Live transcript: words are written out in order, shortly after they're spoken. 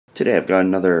Today I've got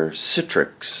another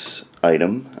Citrix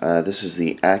item. This is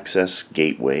the Access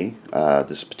Gateway.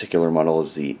 This particular model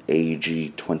is the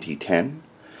AG-2010.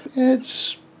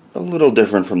 It's a little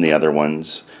different from the other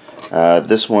ones.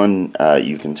 This one,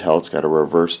 you can tell it's got a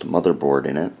reversed motherboard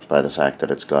in it by the fact that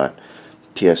it's got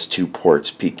PS2 ports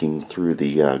peeking through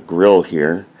the grill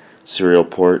here, serial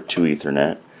port, 2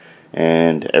 Ethernet,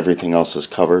 and everything else is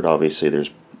covered. Obviously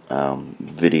there's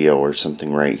video or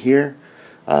something right here,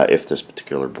 if this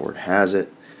particular board has it,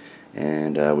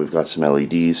 and we've got some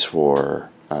LEDs for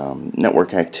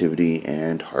network activity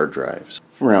and hard drives.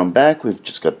 Around back we've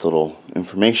just got the little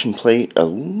information plate, a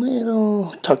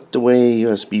little tucked away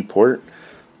USB port,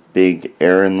 big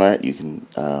air inlet. You can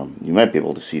you might be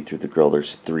able to see through the grill.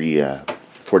 There's 3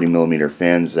 40mm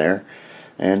fans there,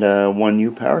 and 1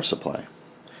 U power supply.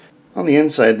 On the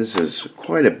inside, this is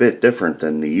quite a bit different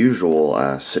than the usual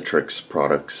Citrix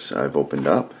products I've opened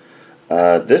up.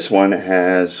 This one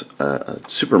has a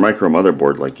Supermicro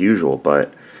motherboard like usual,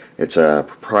 but it's a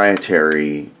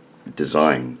proprietary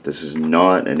design. This is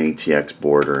not an ATX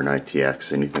board or an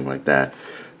ITX, anything like that.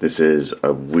 This is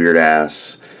a weird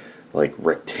ass, like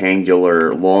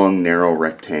rectangular, long, narrow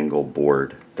rectangle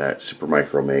board that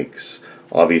Supermicro makes.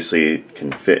 Obviously, it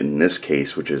can fit in this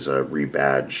case, which is a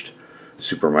rebadged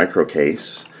Supermicro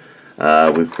case.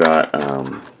 We've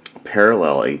got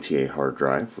parallel ATA hard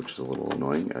drive, which is a little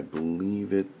annoying. I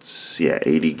believe it's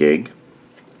 80 gig.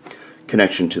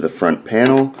 Connection to the front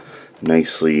panel,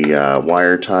 nicely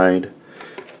wire tied.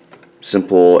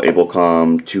 Simple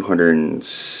Ablecom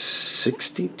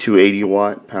 280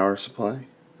 watt power supply.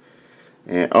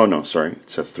 And oh no, sorry,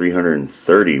 it's a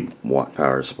 330 watt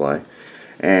power supply.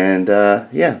 And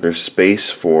yeah, there's space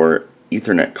for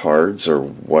Ethernet cards or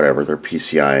whatever, they're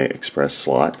PCI Express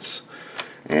slots.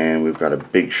 And we've got a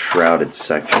big shrouded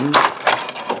section,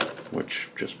 which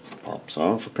just pops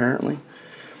off apparently.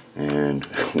 And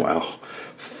wow,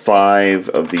 5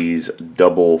 of these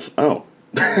double, oh.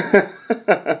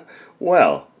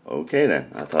 Well, okay then.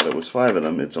 I thought it was 5 of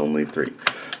them. It's only 3.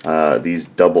 These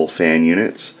double fan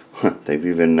units, they've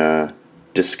even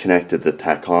disconnected the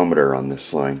tachometer on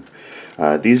this line.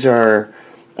 These are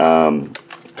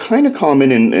kind of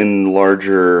common in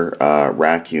larger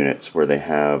rack units where they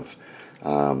have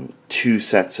 2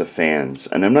 sets of fans,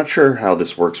 and I'm not sure how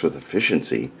this works with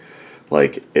efficiency,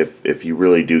 like if you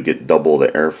really do get double the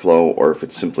airflow, or if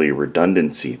it's simply a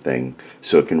redundancy thing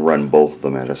so it can run both of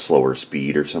them at a slower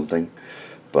speed or something.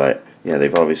 But yeah,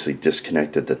 they've obviously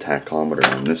disconnected the tachometer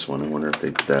on this one. I wonder if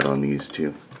they did that on these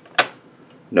too.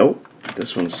 Nope,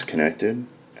 this one's connected,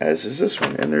 as is this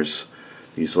one, and there's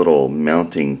these little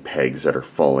mounting pegs that are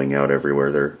falling out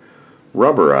everywhere. They're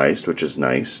rubberized, which is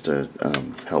nice to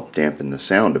help dampen the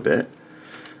sound a bit.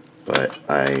 But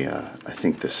I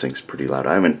think this thing's pretty loud.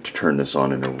 I haven't turned this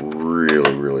on in a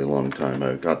really long time.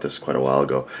 I got this quite a while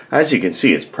ago. As you can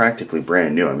see, it's practically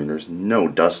brand new. I mean, there's no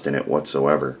dust in it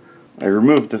whatsoever. I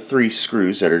removed the 3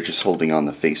 screws that are just holding on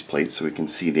the faceplate so we can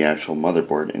see the actual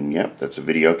motherboard. And yep, that's a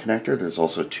video connector. There's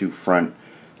also 2 front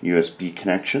USB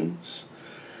connections.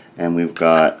 And we've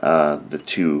got the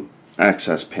 2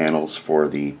 access panels for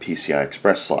the PCI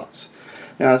Express slots.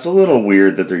 Now it's a little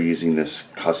weird that they're using this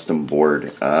custom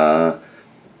board. A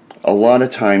lot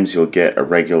of times you'll get a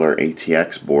regular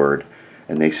ATX board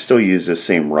and they still use the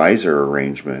same riser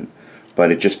arrangement,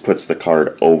 but it just puts the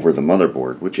card over the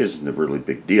motherboard, which isn't a really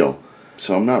big deal.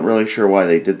 So I'm not really sure why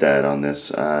they did that on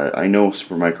this. I know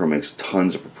Supermicro makes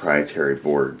tons of proprietary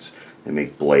boards. They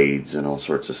make blades and all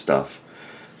sorts of stuff.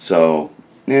 So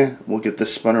yeah, we'll get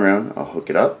this spun around, I'll hook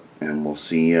it up, and we'll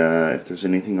see if there's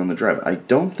anything on the drive. I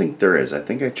don't think there is. I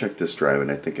think I checked this drive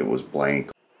and I think it was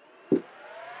blank.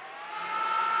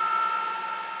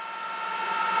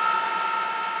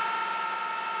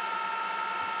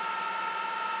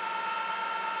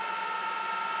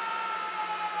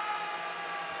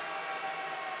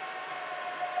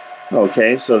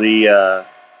 Okay, so the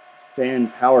fan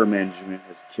power management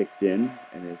has kicked in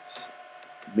and it's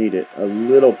made it a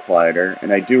little quieter,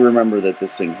 and I do remember that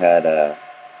this thing had a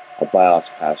BIOS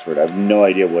password. I have no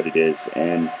idea what it is,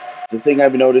 and the thing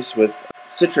I've noticed with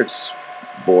Citrix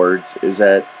boards is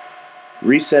that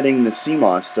resetting the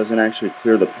CMOS doesn't actually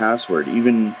clear the password,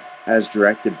 even as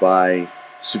directed by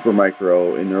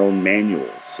Supermicro in their own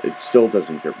manuals. It still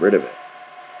doesn't get rid of it.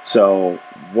 So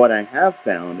what I have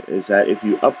found is that if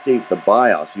you update the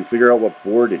BIOS, you figure out what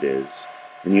board it is,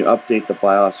 and you update the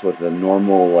BIOS with a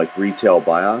normal, like, retail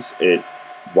BIOS, it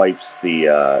wipes the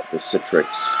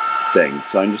Citrix thing.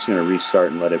 So I'm just going to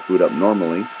restart and let it boot up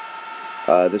normally.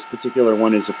 This particular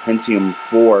one is a Pentium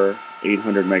 4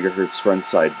 800 MHz front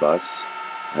side bus,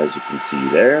 as you can see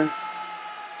there.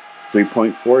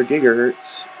 3.4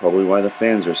 gigahertz, probably why the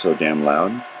fans are so damn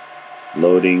loud.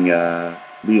 Loading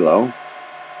Lilo.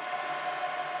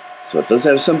 So it does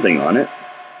have something on it.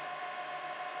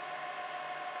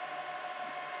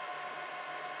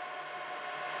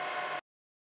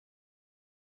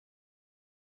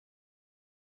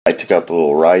 I took out the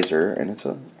little riser, and it's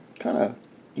a kind of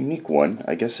unique one.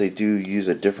 I guess they do use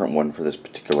a different one for this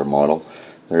particular model.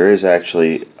 There is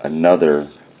actually another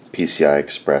PCI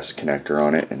Express connector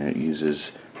on it, and it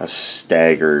uses a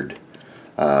staggered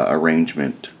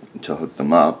arrangement to hook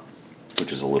them up,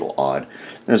 which is a little odd.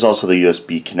 There's also the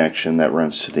USB connection that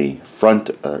runs to the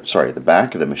the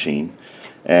back of the machine,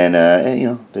 and you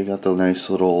know, they got the nice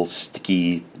little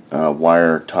sticky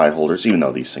wire tie holders. Even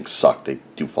though these things suck, they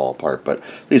do fall apart, but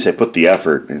at least I put the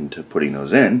effort into putting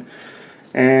those in.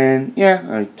 And yeah,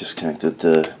 I disconnected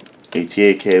the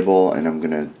ATA cable, and I'm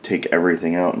gonna take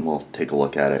everything out and we'll take a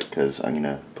look at it, because I'm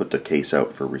gonna put the case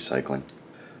out for recycling.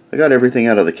 I got everything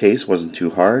out of the case. Wasn't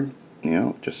too hard, you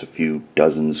know, just a few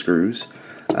dozen screws.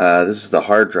 This is the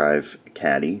hard drive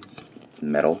Caddy,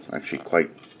 metal, actually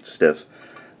quite stiff.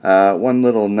 One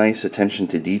little nice attention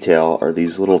to detail are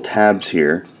these little tabs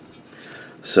here.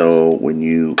 So when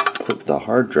you put the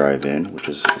hard drive in, which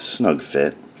is a snug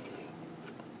fit,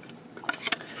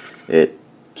 it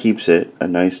keeps it a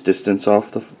nice distance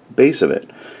off the base of it.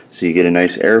 So you get a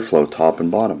nice airflow top and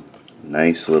bottom.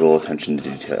 Nice little attention to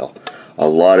detail. A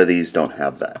lot of these don't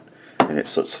have that. And it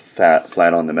sits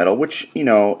flat on the metal, which, you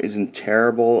know, isn't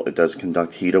terrible. It does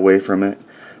conduct heat away from it,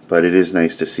 but it is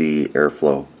nice to see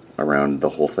airflow around the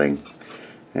whole thing.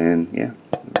 And yeah,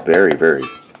 very, very,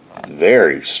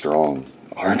 very strong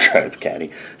hard drive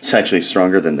Caddy. It's actually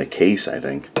stronger than the case, I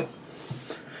think.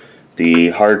 The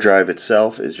hard drive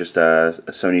itself is just a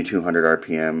 7200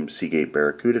 RPM Seagate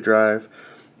Barracuda drive.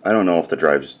 I don't know if the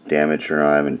drive's damaged or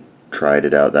not. I haven't tried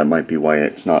it out. That might be why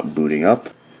it's not booting up.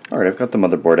 Alright, I've got the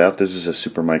motherboard out. This is a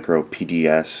Supermicro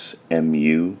PDS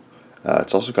MU.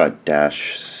 It's also got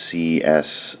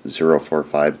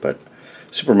 -CS045, but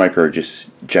Supermicro just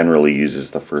generally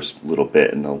uses the first little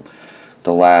bit, and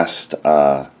the last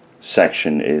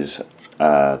section is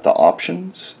the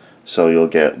options. So you'll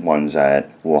get ones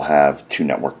that will have 2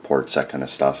 network ports, that kind of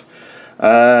stuff.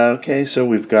 Okay, so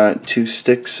we've got 2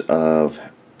 sticks of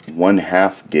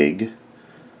 1/2 gig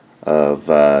of,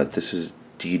 this is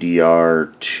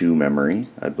DDR2 memory,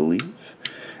 I believe.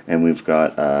 And we've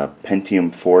got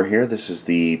Pentium 4 here. This is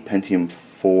the Pentium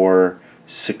 4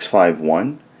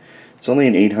 651. It's only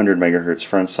an 800 megahertz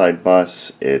front side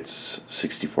bus. It's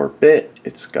 64-bit.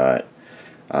 It's got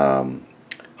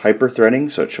hyper-threading,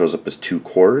 so it shows up as 2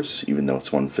 cores, even though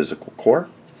it's 1 physical core.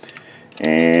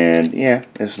 And yeah,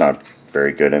 it's not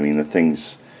very good. I mean, the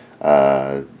thing's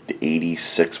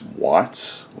 86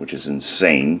 watts, which is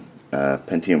insane.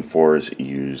 Pentium 4s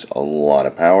use a lot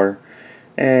of power,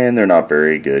 and they're not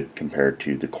very good compared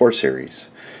to the Core series.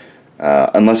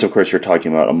 Unless, of course, you're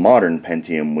talking about a modern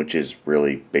Pentium, which is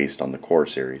really based on the Core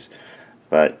series.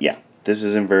 But yeah, this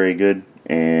isn't very good,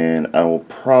 and I will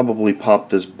probably pop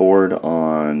this board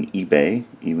on eBay,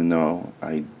 even though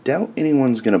I doubt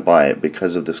anyone's going to buy it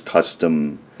because of this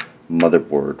custom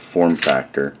motherboard form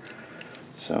factor.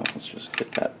 So let's just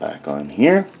get that back on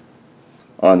here.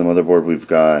 On the motherboard, we've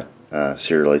got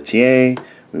serial ATA,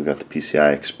 we've got the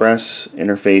PCI Express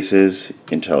interfaces,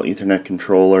 Intel Ethernet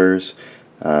controllers,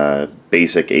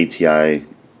 basic ATI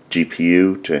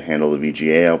GPU to handle the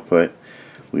VGA output.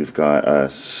 We've got a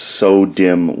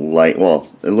SODIMM light, well,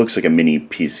 it looks like a mini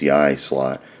PCI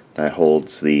slot that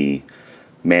holds the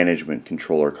management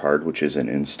controller card, which isn't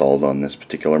installed on this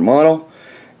particular model.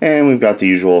 And we've got the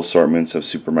usual assortments of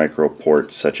Supermicro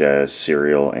ports such as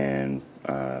serial and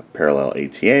parallel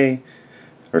ATA.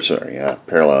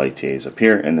 Parallel ATA is up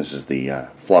here, and this is the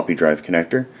floppy drive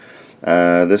connector.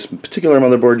 This particular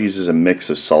motherboard uses a mix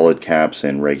of solid caps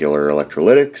and regular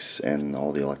electrolytics, and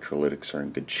all the electrolytics are in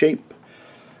good shape.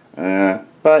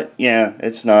 But yeah,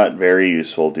 it's not very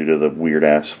useful due to the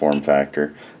weird-ass form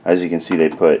factor. As you can see, they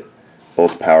put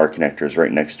both power connectors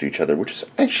right next to each other, which is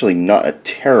actually not a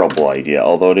terrible idea,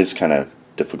 although it is kind of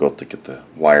difficult to get the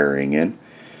wiring in.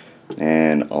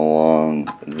 And along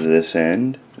this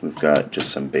end, we've got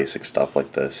just some basic stuff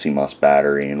like the CMOS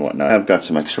battery and whatnot. I've got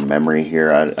some extra memory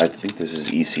here. I think this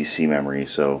is ECC memory,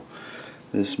 so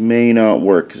this may not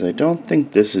work because I don't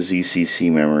think this is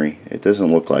ECC memory. It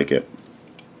doesn't look like it.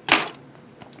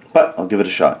 But I'll give it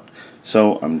a shot.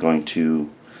 So I'm going to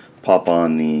pop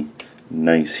on the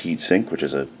nice heatsink, which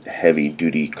is a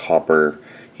heavy-duty copper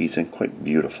heatsink, quite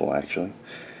beautiful actually.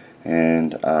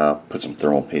 And put some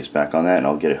thermal paste back on that, and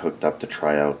I'll get it hooked up to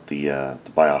try out the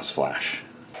BIOS flash.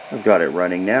 I've got it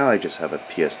running now. I just have a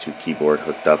PS2 keyboard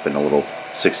hooked up and a little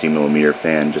 60mm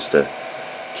fan just to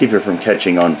keep it from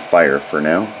catching on fire for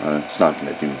now. It's not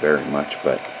going to do very much,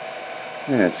 but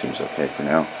it seems okay for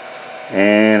now.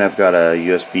 And I've got a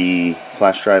USB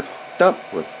flash drive hooked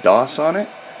up with DOS on it.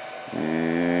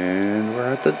 And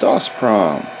we're at the DOS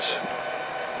prompt.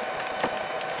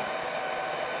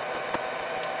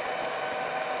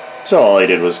 So all I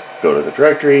did was go to the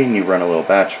directory and you run a little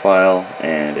batch file,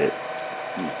 and you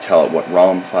tell it what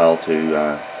ROM file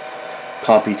to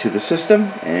copy to the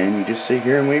system, and you just sit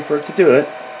here and wait for it to do it.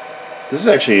 This is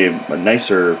actually a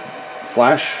nicer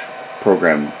flash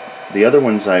program. The other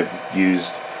ones I've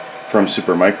used from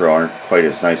Supermicro aren't quite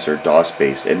as nice or DOS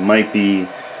based. It might be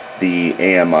the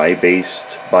AMI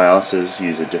based BIOSes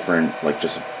use a different, like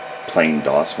just a plain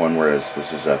DOS one, whereas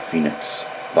this is a Phoenix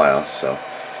BIOS, so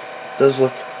it does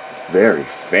look very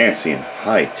fancy and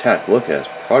high tech. Look at its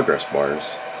progress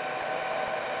bars.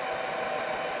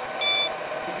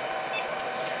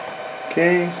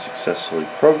 Okay, successfully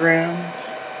programmed.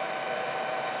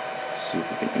 Let's see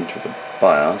if we can enter the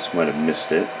BIOS. Might have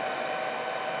missed it.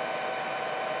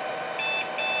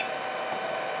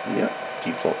 Yep,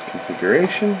 default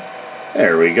configuration.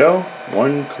 There we go.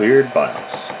 One cleared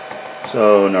BIOS.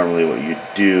 So normally what you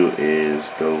do is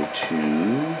go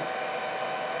to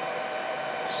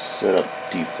set up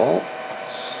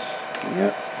defaults.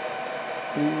 Yep.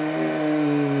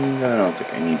 And I don't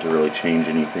think I need to really change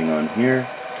anything on here.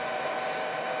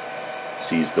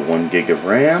 Sees the 1 gig of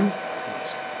RAM.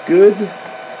 That's good.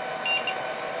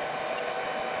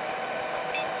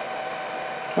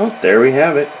 Oh, there we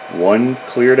have it. One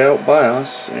cleared out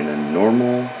BIOS in a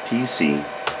normal PC.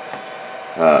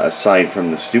 Aside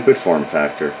from the stupid form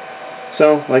factor.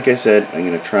 So, like I said, I'm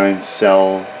going to try and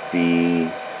sell the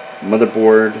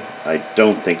motherboard. I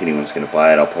don't think anyone's going to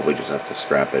buy it. I'll probably just have to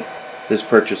scrap it. This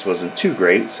purchase wasn't too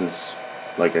great since,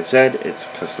 like I said, it's a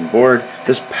custom board.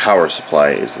 This power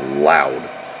supply is loud,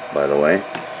 by the way.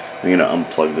 I'm going to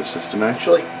unplug the system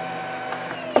actually.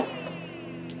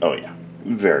 Oh yeah,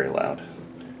 very loud.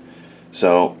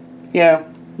 So, yeah,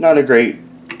 not a great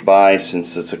buy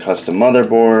since it's a custom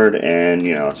motherboard and,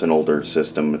 you know, it's an older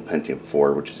system with Pentium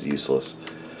 4, which is useless.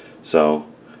 So,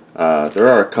 there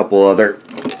are a couple other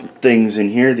things in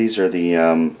here. These are the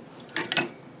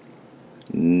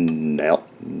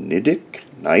Nidec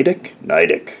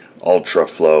Ultra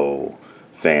Flow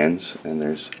fans, and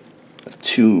there's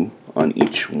 2 on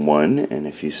each one, and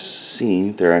if you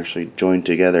see, they're actually joined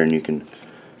together and you can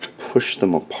push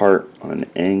them apart on an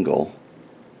angle,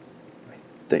 I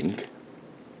think.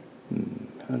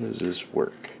 How does this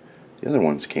work? The other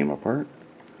ones came apart.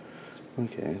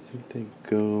 Okay, I think they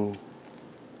go...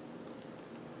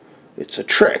 It's a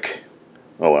trick!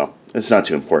 Oh well, it's not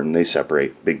too important. They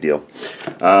separate. Big deal.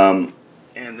 And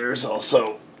there's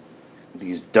also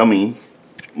these dummy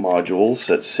modules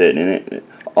that sit in it.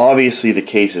 Obviously the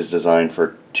case is designed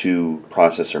for 2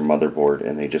 processor motherboard,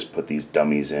 and they just put these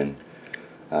dummies in,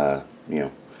 you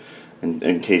know,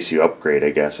 in case you upgrade,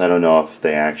 I guess. I don't know if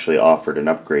they actually offered an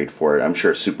upgrade for it. I'm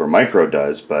sure Supermicro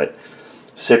does, but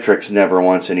Citrix never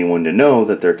wants anyone to know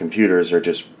that their computers are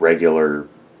just regular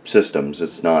systems.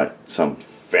 It's not some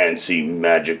fancy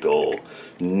magical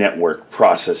network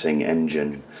processing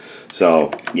engine.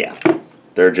 So yeah,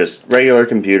 they're just regular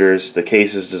computers. The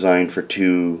case is designed for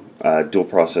 2 dual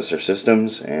processor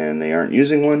systems, and they aren't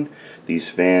using one. These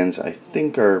fans, I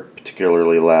think, are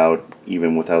particularly loud,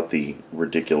 even without the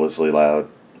ridiculously loud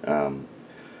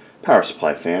power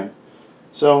supply fan.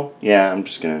 So yeah, I'm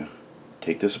just gonna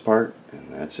take this apart,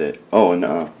 and that's it. Oh, and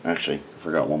actually, I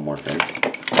forgot one more thing.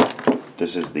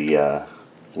 This is the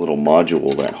little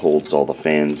module that holds all the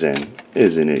fans in.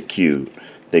 Isn't it cute?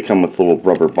 They come with little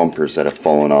rubber bumpers that have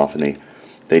fallen off, and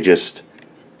they just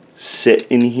sit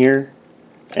in here,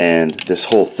 and this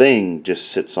whole thing just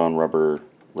sits on rubber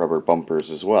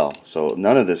bumpers as well. So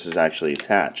none of this is actually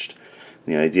attached.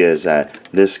 The idea is that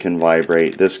this can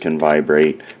vibrate,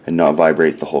 and not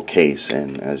vibrate the whole case.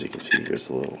 And as you can see, there's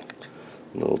a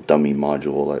little dummy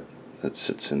module that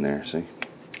sits in there. See?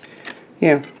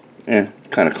 Yeah,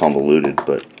 kind of convoluted,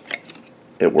 but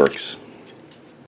it works.